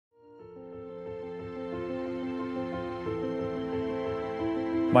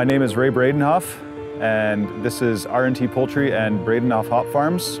My name is Ray Bredenhof, and this is R&T Poultry and Bredenhof Hop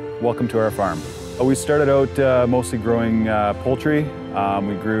Farms. Welcome to our farm. We started out mostly growing poultry.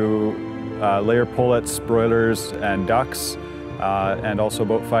 We grew layer pullets, broilers, and ducks. And also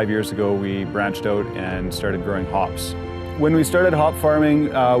about 5 years ago, we branched out and started growing hops. When we started hop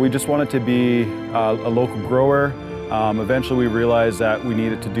farming, we just wanted to be a local grower. Eventually we realized that we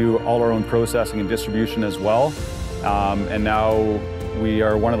needed to do all our own processing and distribution as well. And now we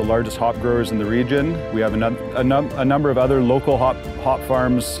are one of the largest hop growers in the region. We have a number of other local hop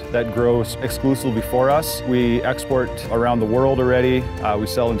farms that grow exclusively for us. We export around the world already. We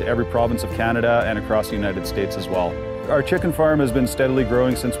sell into every province of Canada and across the United States as well. Our chicken farm has been steadily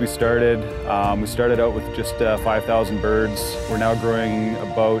growing since we started. We started out with just 5,000 birds. We're now growing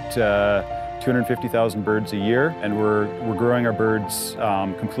about 250,000 birds a year, and we're growing our birds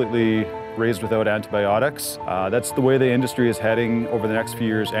completely raised without antibiotics. That's the way the industry is heading over the next few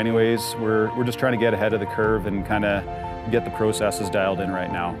years anyways. We're just trying to get ahead of the curve and kind of get the processes dialed in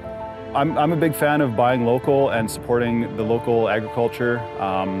right now. I'm a big fan of buying local and supporting the local agriculture.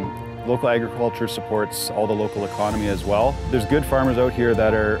 Local agriculture supports all the local economy as well. There's good farmers out here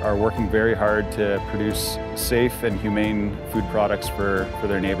that are working very hard to produce safe and humane food products for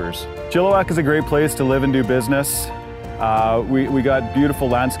their neighbors. Chilliwack is a great place to live and do business. We got beautiful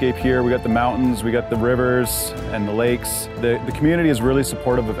landscape here. We got the mountains, we got the rivers and the lakes. The community is really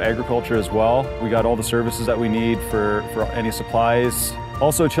supportive of agriculture as well. We got all the services that we need for any supplies.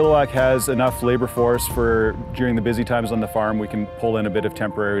 Also, Chilliwack has enough labor force for during the busy times on the farm. We can pull in a bit of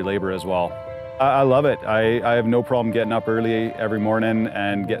temporary labor as well. I love it. I have no problem getting up early every morning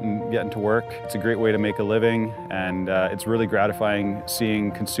and getting to work. It's a great way to make a living, and it's really gratifying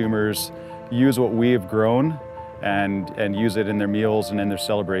seeing consumers use what we have grown and use it in their meals and in their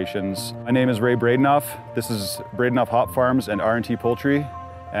celebrations. My name is Ray Bredenhof. This is Bredenhof Hop Farms and R&T Poultry,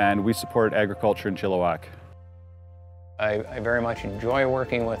 and we support agriculture in Chilliwack. I very much enjoy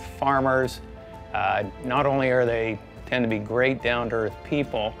working with farmers. Not only tend to be great down-to-earth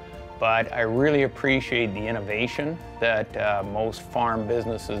people, but I really appreciate the innovation that most farm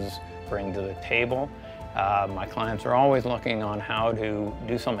businesses bring to the table. My clients are always looking on how to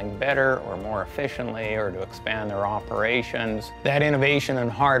do something better or more efficiently or to expand their operations. That innovation and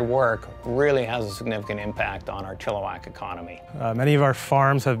hard work really has a significant impact on our Chilliwack economy. Many of our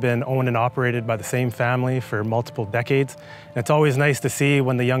farms have been owned and operated by the same family for multiple decades. And it's always nice to see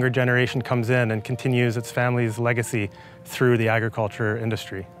when the younger generation comes in and continues its family's legacy through the agriculture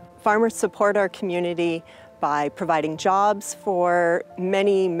industry. Farmers support our community by providing jobs for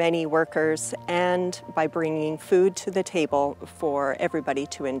many, many workers and by bringing food to the table for everybody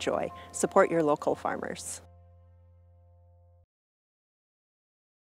to enjoy. Support your local farmers.